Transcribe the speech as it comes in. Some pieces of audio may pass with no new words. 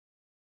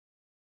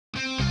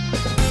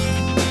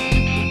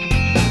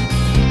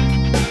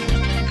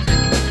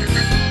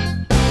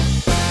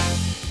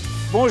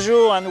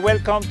Bonjour and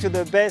welcome to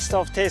the Best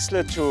of Taste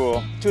Le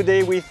Tour.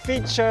 Today we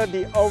feature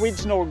the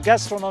original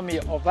gastronomy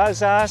of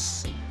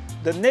Alsace,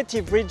 the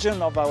native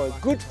region of our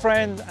good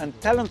friend and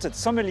talented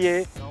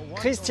sommelier,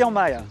 Christian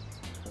Maier.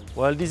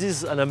 Well, this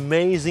is an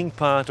amazing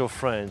part of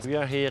France. We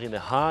are here in the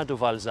heart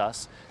of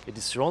Alsace. It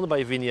is surrounded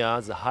by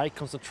vineyards, a high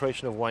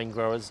concentration of wine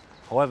growers.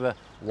 However,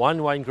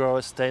 one wine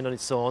grower stands on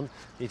its own.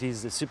 It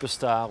is the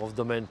superstar of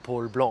Domaine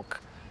Paul Blanck.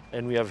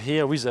 And we have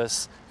here with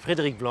us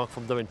Frederick Blanck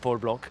from Domaine Paul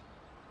Blanck.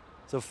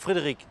 So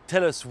Frederick,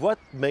 tell us what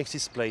makes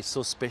this place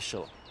so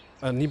special?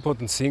 An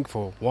important thing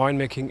for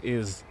winemaking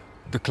is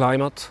the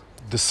climate,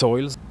 the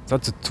soils.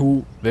 That's the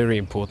two very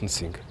important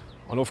things.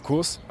 And of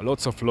course,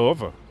 lots of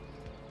love.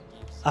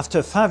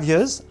 After 5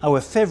 years,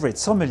 our favorite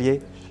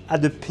sommelier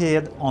had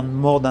appeared on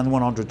more than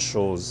 100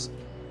 shows.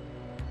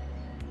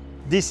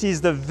 This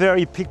is the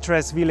very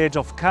picturesque village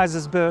of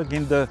Kaysersberg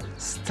in the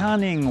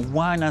stunning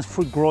wine and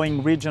fruit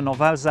growing region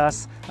of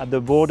Alsace at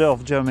the border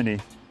of Germany.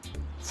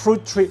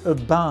 Fruit trees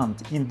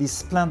abound in this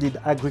splendid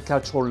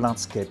agricultural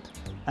landscape,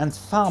 and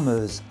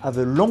farmers have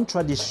a long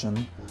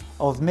tradition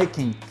of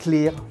making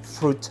clear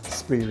fruit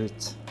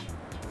spirit.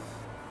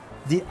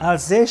 The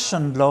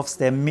Alsatian loves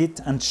their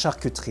meat and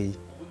charcuterie.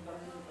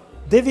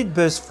 David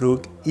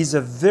Beusflug is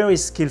a very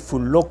skillful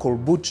local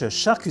butcher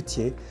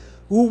charcutier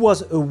who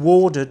was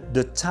awarded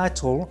the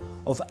title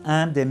of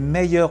un des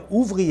meilleurs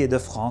ouvriers de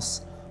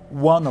France,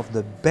 one of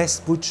the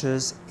best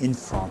butchers in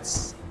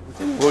France.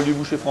 Le rôle du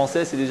boucher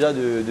français, c'est déjà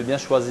de bien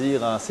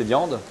choisir ses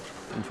viandes.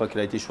 Une fois qu'elle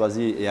a été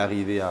choisie et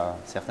arrivée à un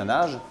certain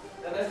âge,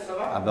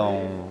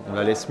 on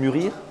la laisse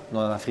mûrir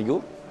dans un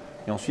frigo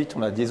et ensuite on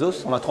la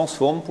désosse, on la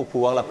transforme pour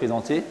pouvoir la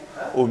présenter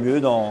au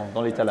mieux dans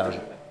l'étalage.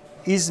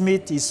 His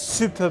meat is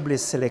superbly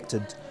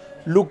selected,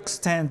 looks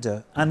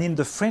tender, and in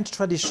the French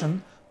tradition,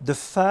 the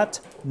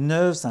fat,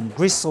 nerves and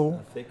gristle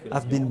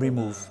have been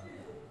removed.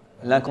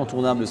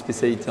 L'incontournable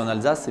spécialité en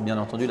Alsace, c'est bien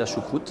entendu la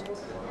choucroute.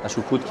 La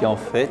choucroute qui est en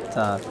fait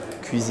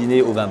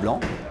cuisinée au vin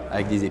blanc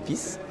avec des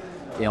épices.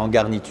 Et en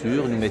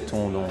garniture, nous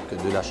mettons donc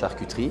de la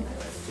charcuterie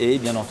et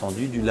bien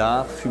entendu du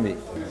lard fumé.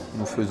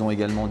 Nous faisons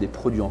également des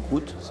produits en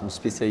croûte, c'est une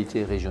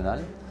spécialité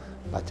régionale.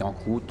 Pâté en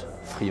croûte,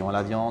 friand à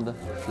la viande,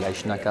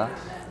 Fleischnacker.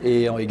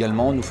 Et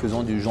également, nous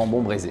faisons du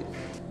jambon braisé.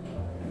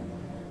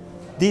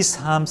 This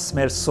ham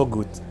smells so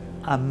good.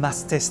 I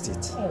must taste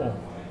it. Oh,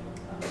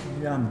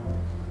 yum.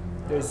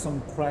 There's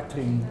some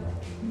crackling.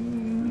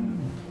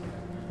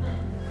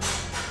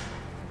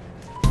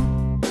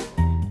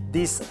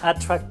 This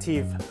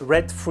attractive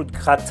red fruit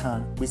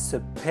gratin with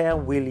a Pear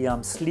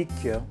Williams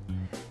liqueur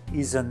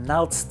is an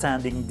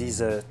outstanding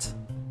dessert.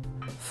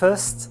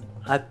 First,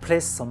 I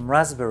place some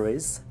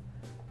raspberries,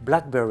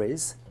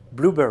 blackberries,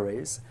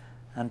 blueberries,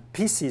 and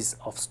pieces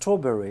of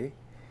strawberry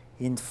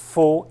in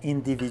 4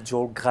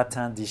 individual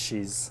gratin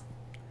dishes.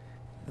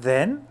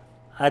 Then,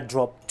 I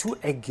drop 2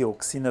 egg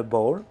yolks in a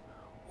bowl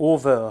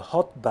over a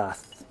hot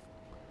bath.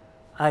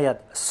 I add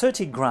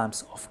 30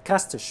 grams of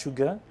castor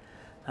sugar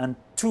and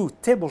 2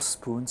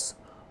 tablespoons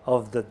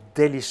of the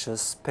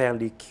delicious pear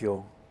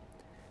liqueur.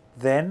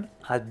 Then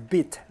I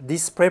beat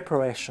this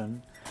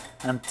preparation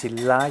until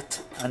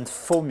light and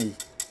foamy.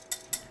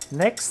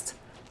 Next,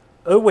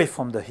 away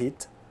from the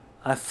heat,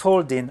 I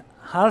fold in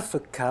half a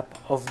cup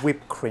of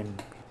whipped cream.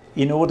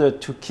 In order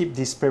to keep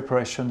this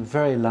preparation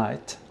very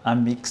light, I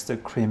mix the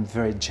cream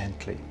very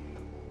gently.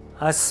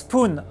 I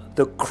spoon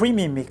the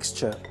creamy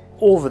mixture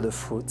over the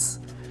fruits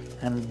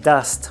and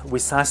dust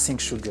with icing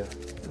sugar.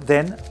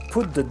 Then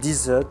put the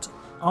dessert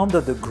under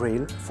the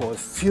grill for a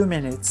few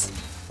minutes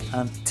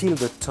until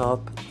the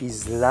top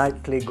is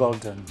lightly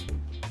golden.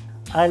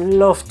 I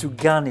love to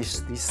garnish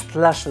this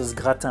luscious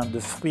gratin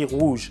de fruits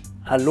rouges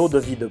à l'eau de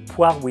vie de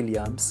Poire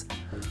Williams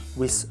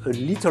with a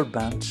little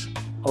bunch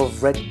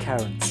of red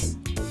currants.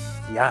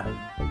 Yum!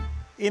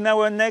 In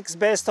our next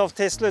Best of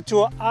Taste Le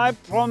Tour, I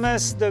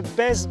promise the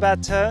best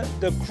batter,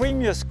 the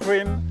creamiest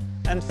cream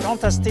and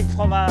fantastic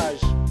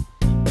fromage.